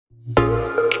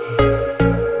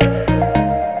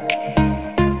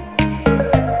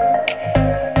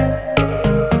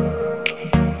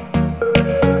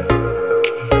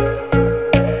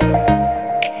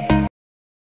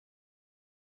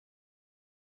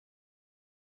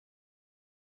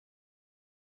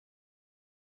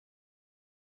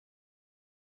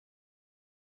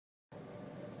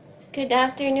Good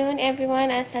afternoon,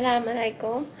 everyone. Assalamu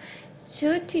alaikum.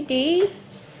 So today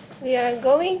we are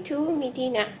going to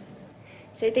Medina.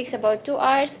 So it takes about 2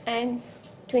 hours and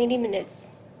 20 minutes,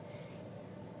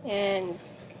 and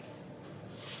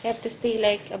we have to stay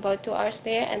like about 2 hours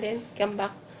there and then come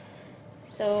back.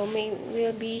 So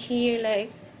we'll be here like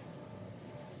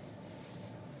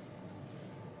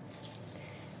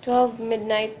 12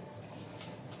 midnight.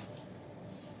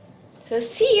 So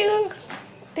see you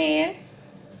there.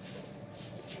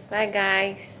 Bye,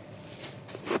 guys.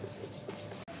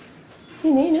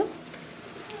 You know,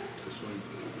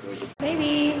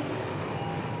 baby,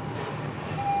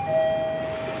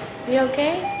 you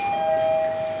okay?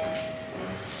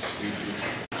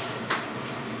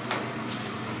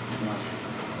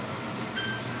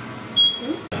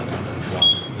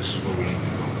 This is where we need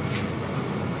to go.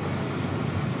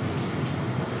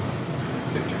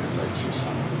 Taking it like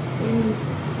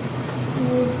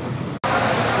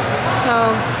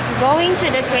So, going to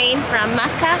the train from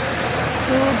Mecca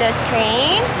to the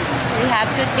train, we have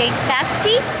to take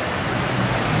taxi,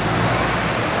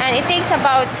 and it takes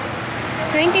about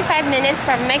 25 minutes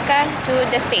from Mecca to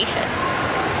the station.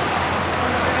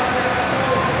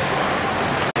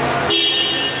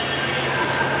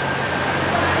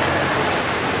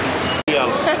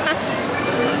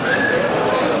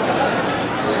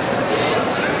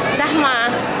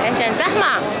 Zahma, عشان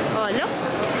زحمة. Oh look,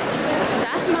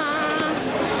 زحمة.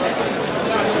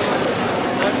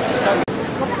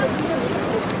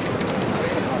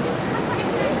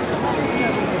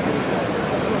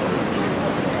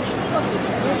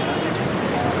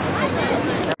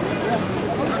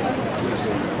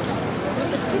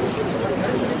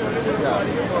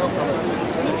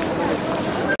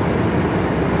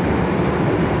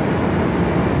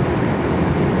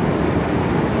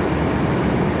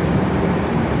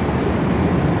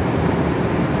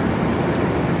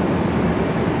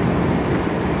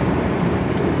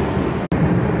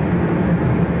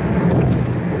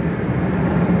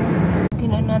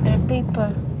 Another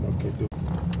paper. Okay, do.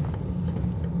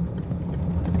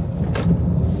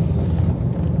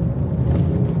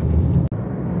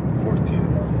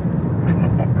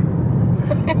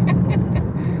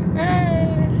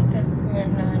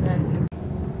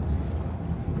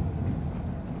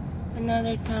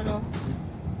 Another tunnel.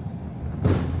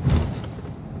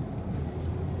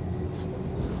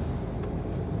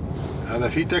 هذا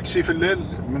في تاكسي في الليل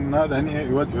من هذا هني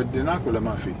يودي هناك ولا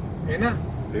ما في؟ هنا؟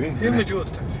 ايه في موجود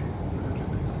تاكسي.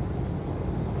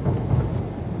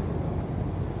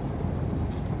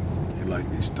 You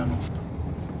like these tunnels.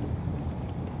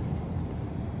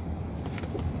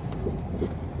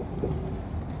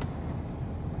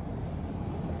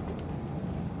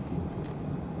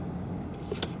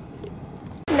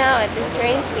 Now at the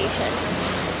train station.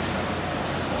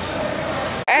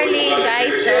 Early,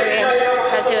 guys, so we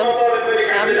have to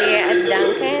come here at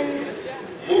Dunkin's,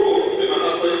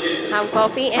 have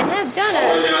coffee and have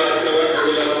donuts.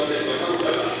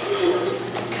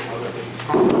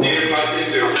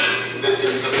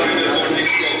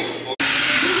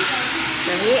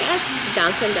 So here at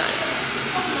Dunkin' Donuts.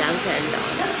 Dunkin'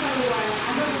 Donuts.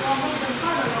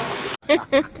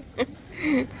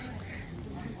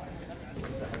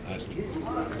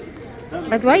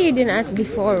 But why you didn't ask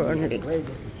before only?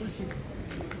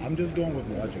 I'm just going with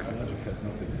logic. Logic has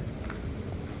nothing.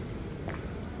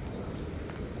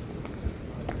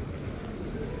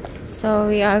 So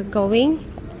we are going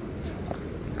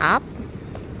up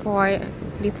for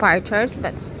departures,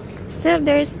 but still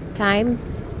there's time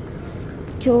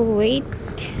to wait.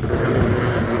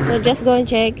 So just go and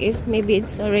check if maybe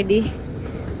it's already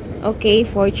okay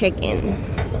for check-in.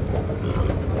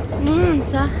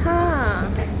 Saha.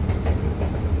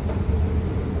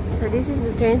 So this is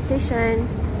the train station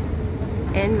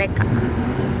in Mecca.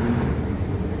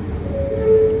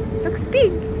 Looks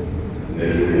big.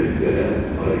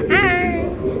 Hi,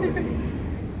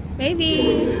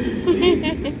 baby.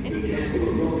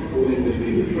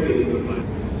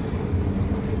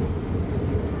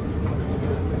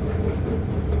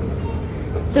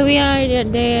 So we are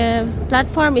the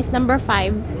platform is number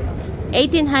 5,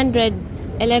 1800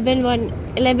 11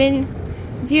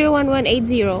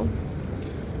 01180.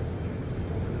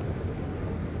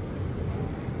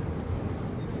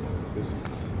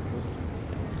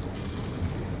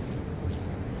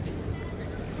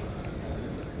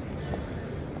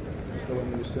 Is that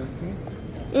one you sent me?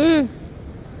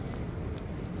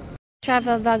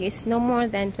 Travel bag is no more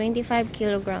than 25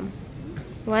 kilogram.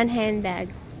 One handbag.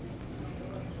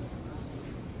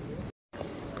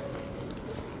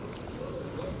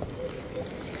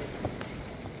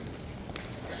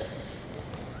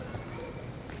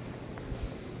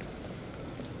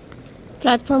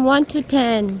 Platform 1 to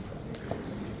 10.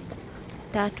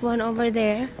 That one over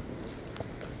there.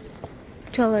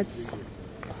 Toilets.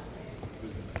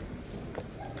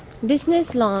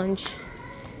 Business lounge.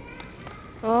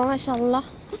 Oh, mashallah.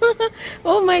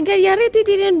 Oh my god, Yarit, you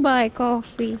didn't buy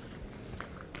coffee.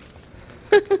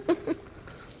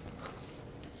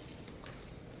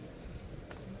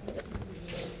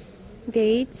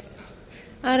 Dates.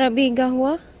 Arabi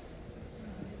Gahwa.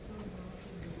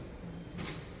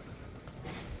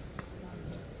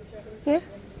 Here.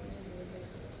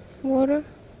 Water.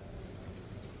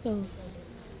 Oh.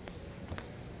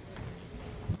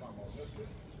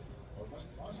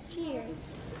 Cheers.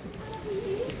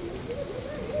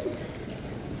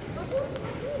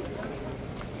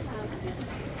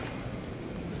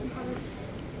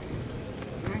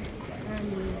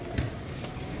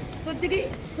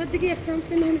 صدقي اقسم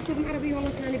انه نكتب عربي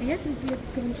والله كان ابيات انت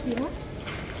تذكر نشتيها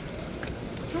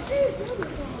خفيف ما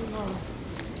شاء الله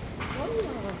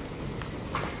والله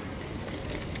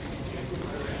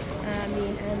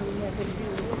امين امين يا قلبي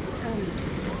امين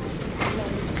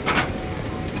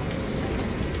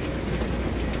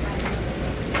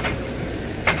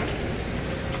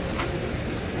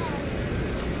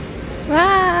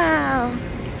wow,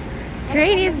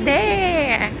 train is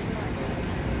there.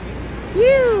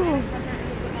 You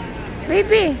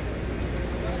baby,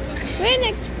 very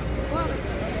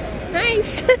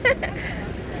nice.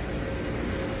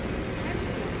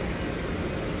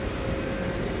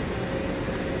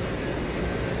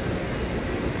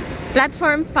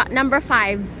 Platform number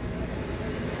 5.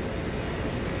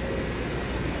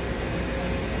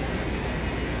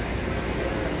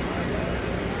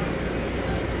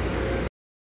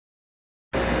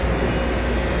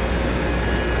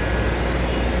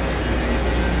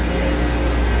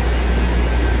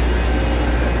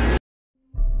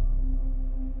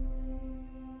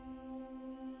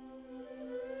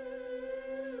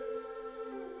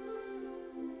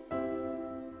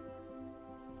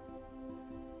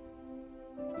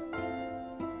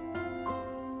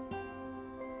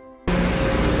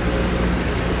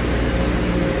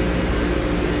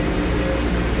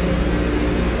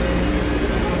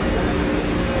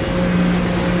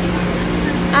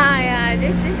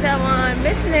 This is the one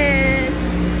business.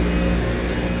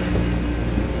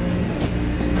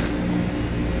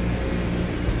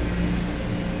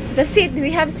 The seat,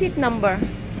 we have seat number.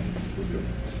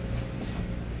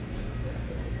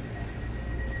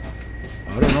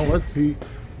 I don't know what he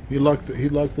locked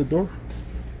the door.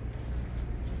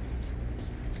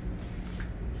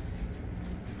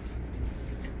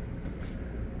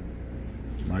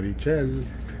 Marichel.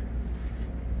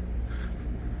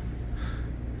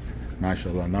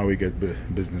 MashaAllah, now we get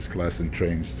business class and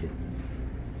trains too.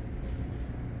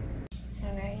 So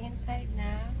we're inside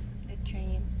now, the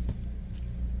train.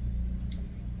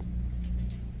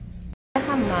 The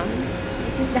hammam.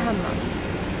 This is the hammam.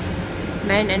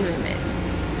 Men and women.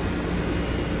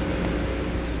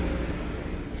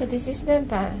 So this is the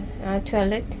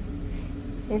toilet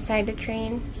inside the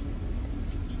train.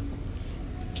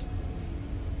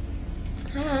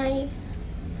 Hi.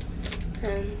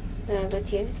 But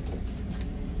here.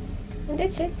 And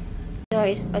that's it. The door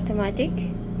is automatic.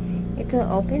 It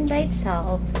will open by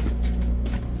itself.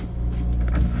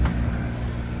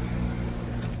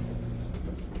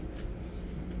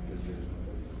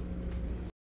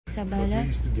 Sabala. We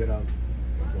used to get out.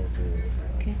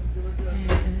 Okay.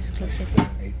 Let's close it.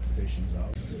 8 stations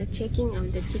out. The checking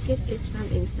of the ticket is from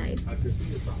inside. I can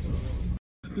see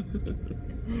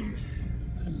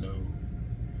Hello.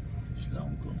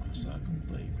 شلونكم عساكم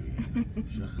طيبين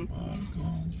شو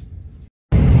اخباركم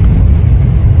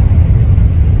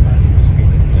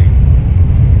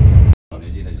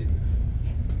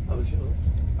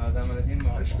هذا مالتين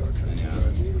مع اشكرك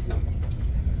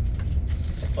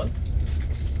تفضل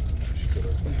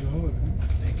اشكرك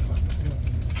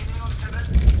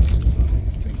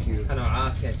انا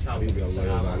وعافيه ان شاء الله الله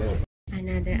يرضى عليك.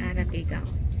 Another Arabic gown.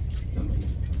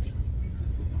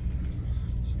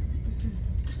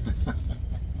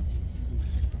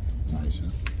 Nice,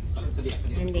 huh?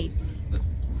 And dates.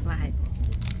 What?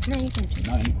 No, you can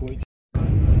try. Not in Kuwait.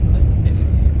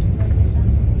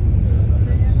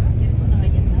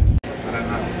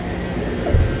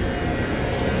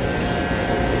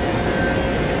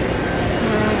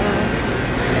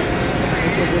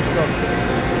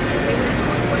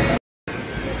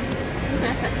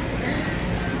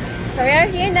 So we are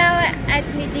here now at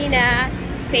Medina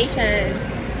station.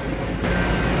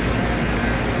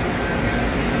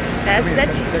 That's the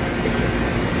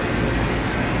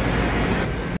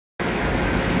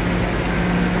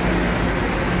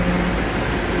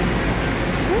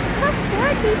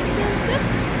what is that?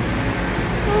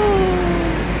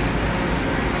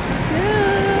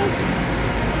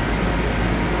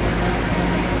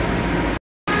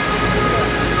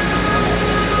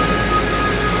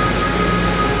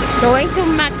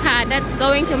 that's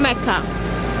going to Mecca.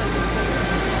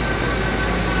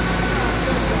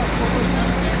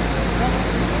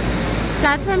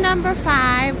 Platform number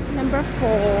 5, number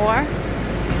 4.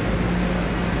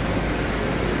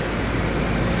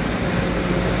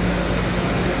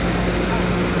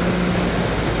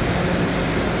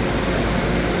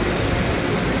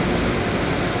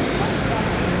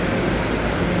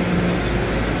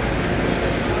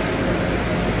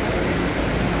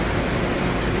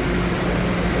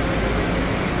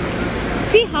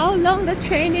 See how long the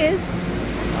train is?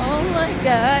 Oh my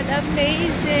god,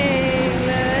 amazing!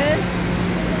 Look.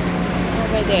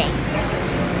 Over there.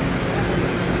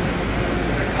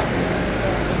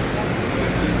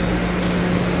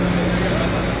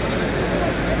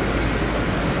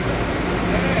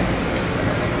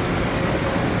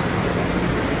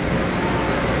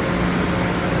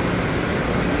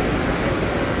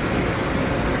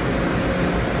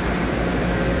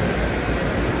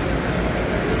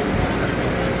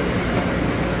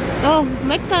 Oh,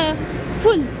 Mecca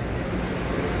full.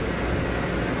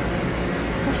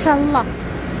 MashaAllah.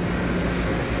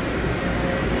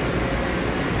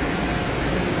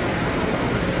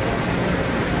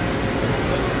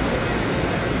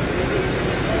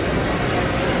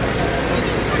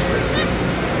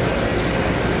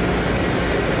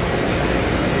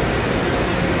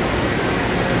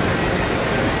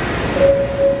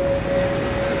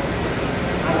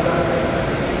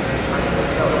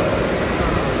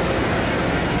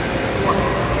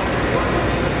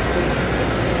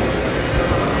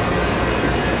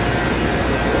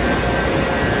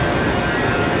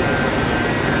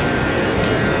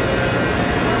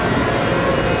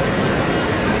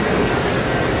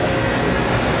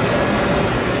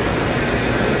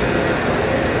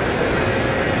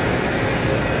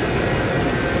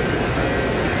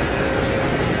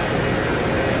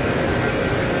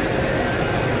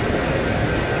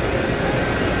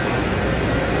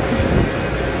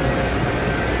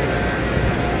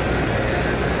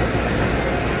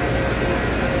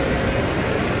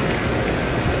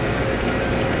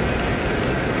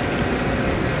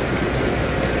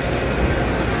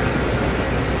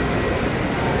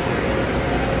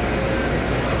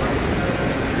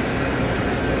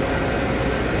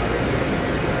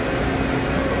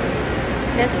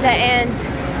 That's the end.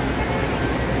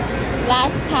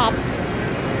 Last stop.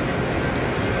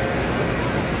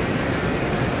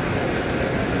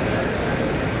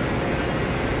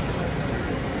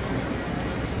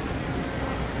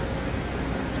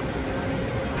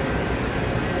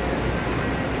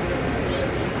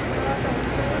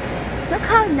 Look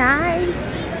how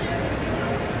nice.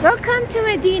 Welcome to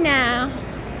Medina.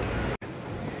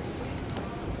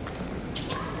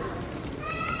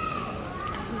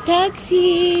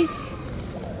 Taxis.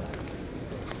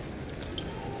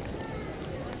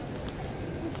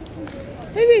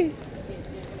 Baby,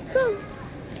 come.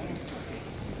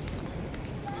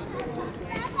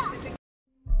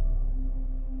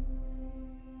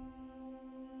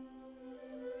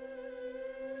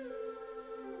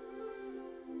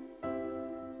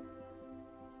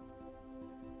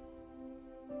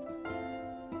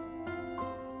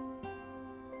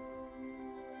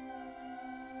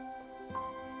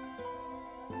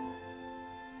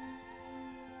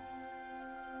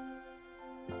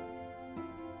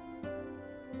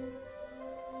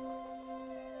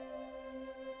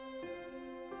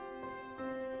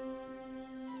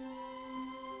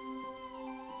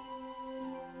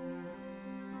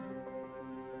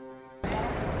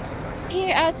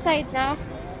 Here outside now,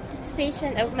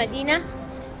 station of Medina.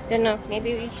 Don't know,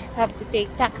 maybe we have to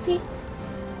take taxi.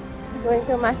 Going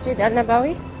to Masjid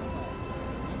an-Nabawi.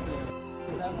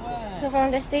 So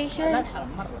from the station,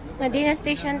 Medina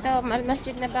station to Al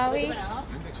Masjid Nabawi,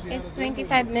 it's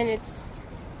 25 minutes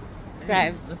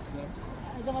drive.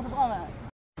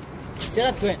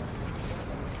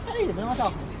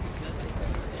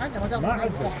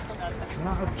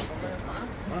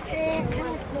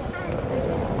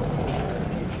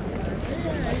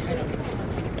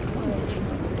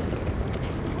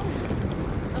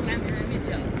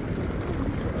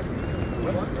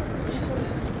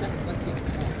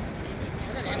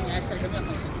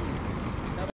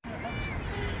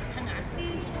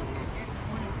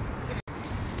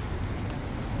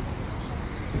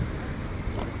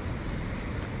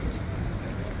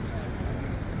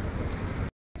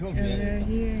 So we're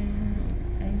here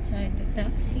inside the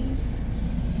taxi.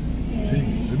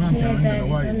 زمان كان عندنا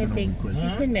وايد only منهم في take الكويت.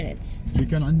 15 minutes. في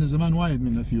كان عندنا زمان وايد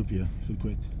من اثيوبيا في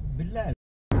الكويت. بالله.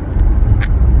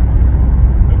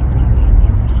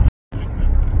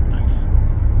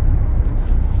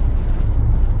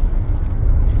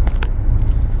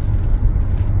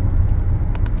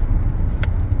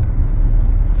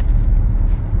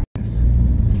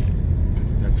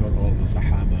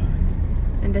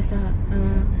 And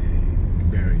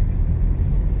the Berry.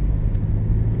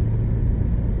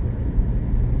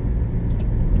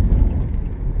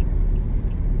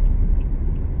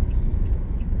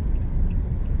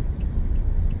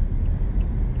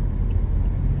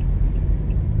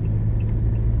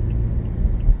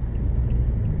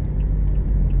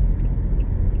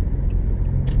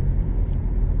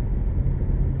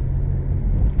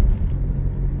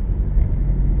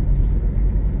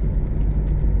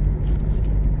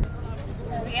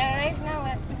 we are right now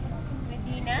at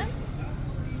Medina.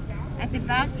 At the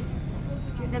back is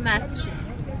the masjid.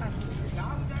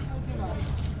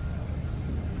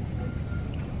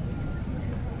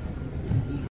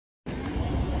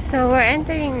 So we're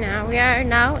entering now. We are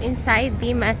now inside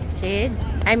the masjid.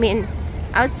 I mean,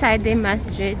 outside the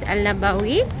masjid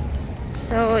an-nabawi.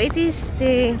 So it is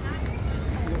the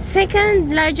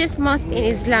second largest mosque in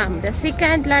Islam. The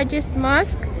second largest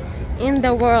mosque in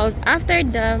the world after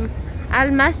the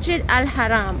Al-Masjid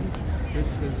Al-Haram. This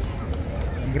is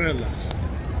umbrellas,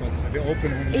 but they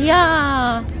open when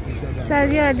Yeah. these are the So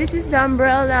yeah, this is the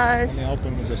umbrellas. they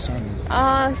open with the sun.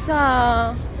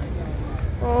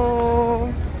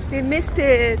 Oh, we missed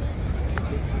it.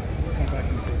 Come back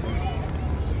and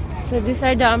forth. So these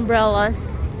are the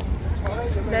umbrellas.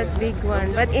 That big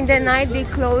one. But in the night they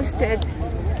closed it.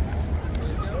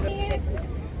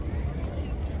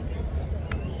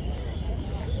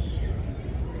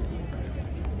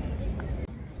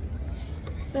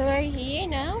 So we're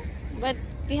here now, but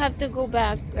we have to go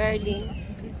back early.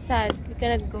 It's sad. We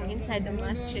cannot go inside the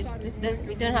masjid because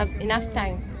we don't have enough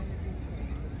time.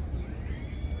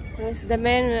 Because the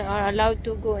men are allowed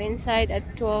to go inside at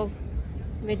 12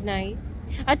 midnight.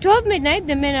 At 12 midnight,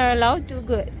 the men are allowed to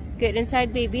get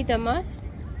inside baby the mosque.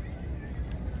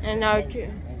 And our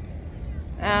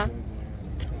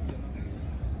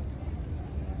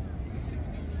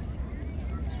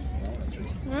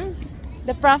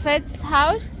the Prophet's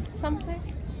house, something.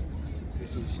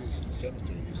 This is his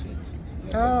cemetery, you said.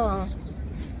 Oh,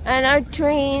 and our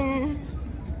train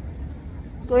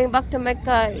going back to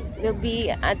Mecca will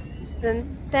be at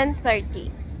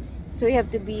 10:30, so we have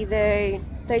to be there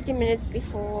 30 minutes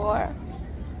before.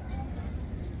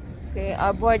 Okay,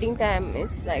 our boarding time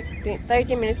is like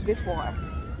 30 minutes before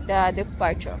the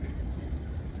departure.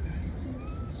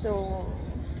 So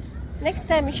next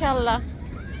time, inshallah,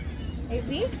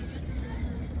 maybe.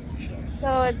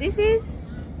 So this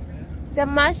is the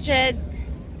masjid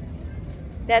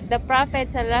that the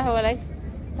Prophet sallallahu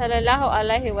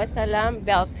alaihi wasallam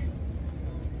built,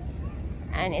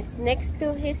 and it's next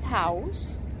to his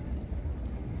house.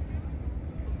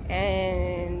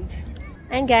 And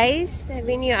guys,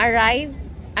 when you arrive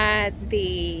at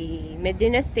the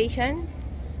Medina station,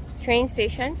 train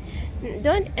station,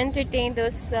 don't entertain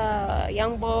those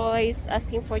young boys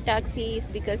asking for taxis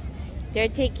because they're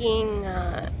taking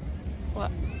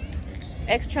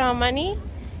extra money.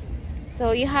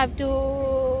 So you have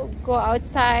to go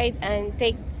outside and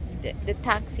take the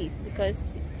taxis, because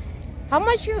how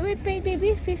much should we pay,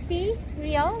 baby? 50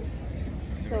 real.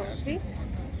 So see,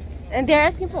 and they're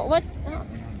asking for what?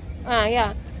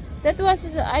 Yeah, that was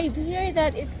I hear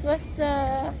that it was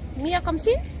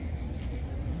 150.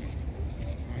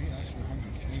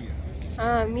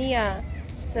 Mia.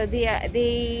 So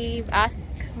they asked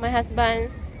my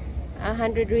husband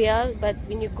 100 real, but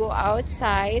when you go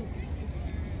outside,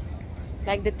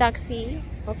 like the taxi,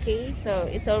 okay, so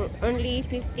it's only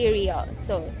 50 real.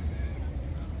 So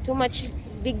too much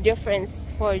big difference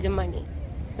for the money.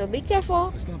 So be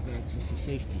careful. It's not that, it's just the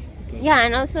safety. Yeah,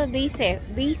 and also be safe.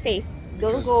 Be safe.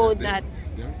 Don't go that.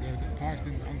 They're parked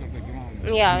under the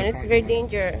ground. Yeah, and it's very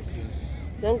dangerous. Yes.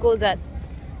 Don't go that.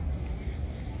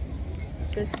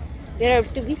 Because they're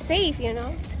to be safe, you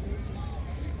know.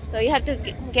 So you have to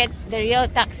get the real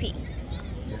taxi.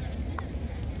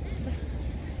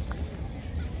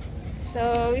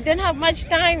 So we don't have much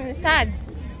time. Sad.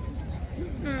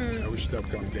 I wish it had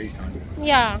come daytime.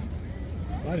 Yeah.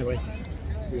 Anyway,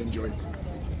 we enjoyed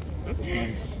it. It's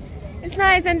nice. It's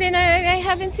nice, and then I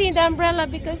haven't seen the umbrella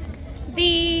because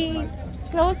they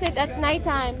close it at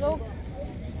nighttime. Look.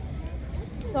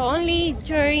 So only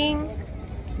during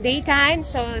daytime,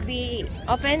 so they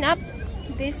open up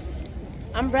these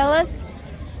umbrellas.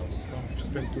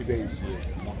 Spend 2 days here,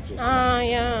 not just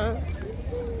Yeah.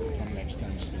 come next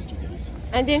time, spend 2 days.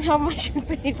 And then how much you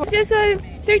pay for? Just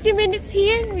 30 minutes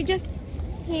here. We just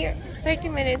here 30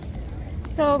 minutes.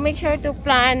 So make sure to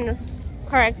plan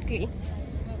correctly,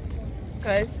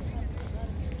 because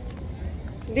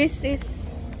this is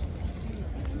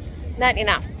not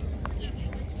enough.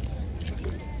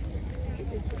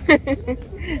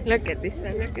 Look at this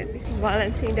one. Look at this,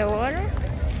 balancing the water.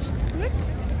 Look.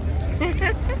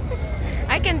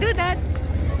 I can do that.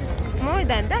 More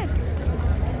than that.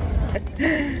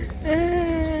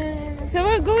 So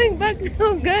we're going back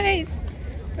now, guys.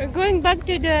 We're going back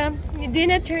to the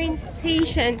Medina train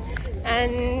station,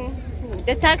 and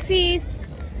the taxi is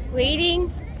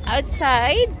waiting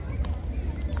outside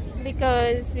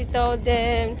because we told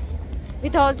him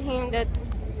that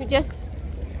we just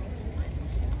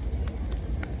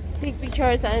take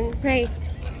pictures and pray.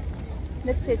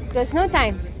 That's it. There's no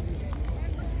time.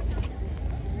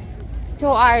 2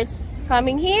 hours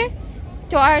coming here,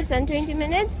 2 hours and 20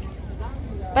 minutes.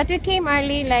 But we came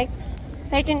early, like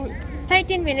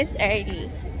 13 minutes early.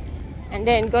 And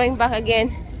then going back again.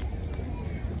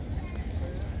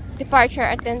 Departure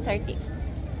at 10:30.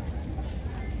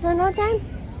 So no time.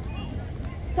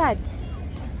 Sad.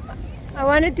 I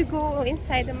wanted to go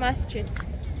inside the masjid.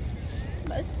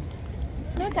 But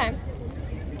no time.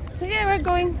 So yeah, we're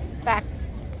going back.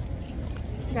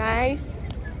 Guys.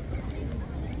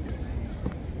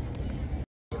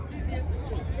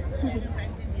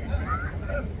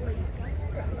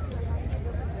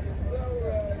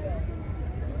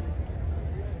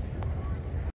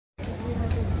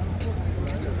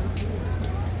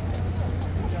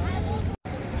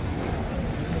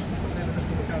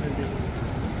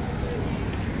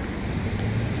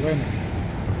 Bueno.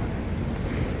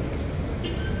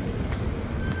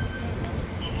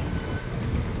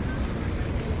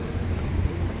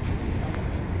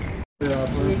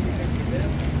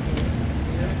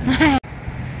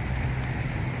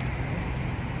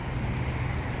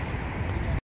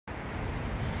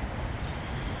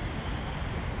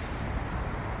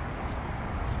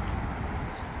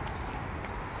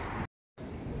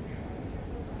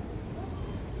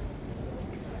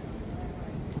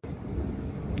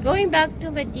 Going back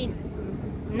to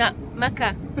Medina,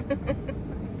 Mecca.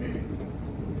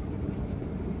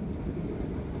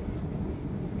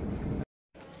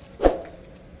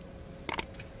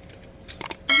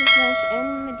 This is lunch in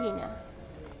Medina.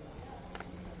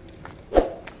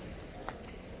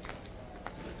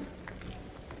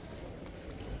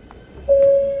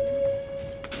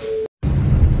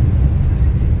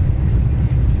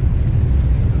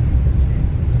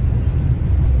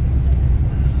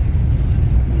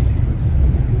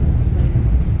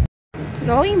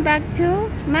 Going back to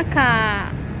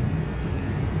Mecca.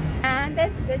 And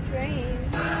that's the train.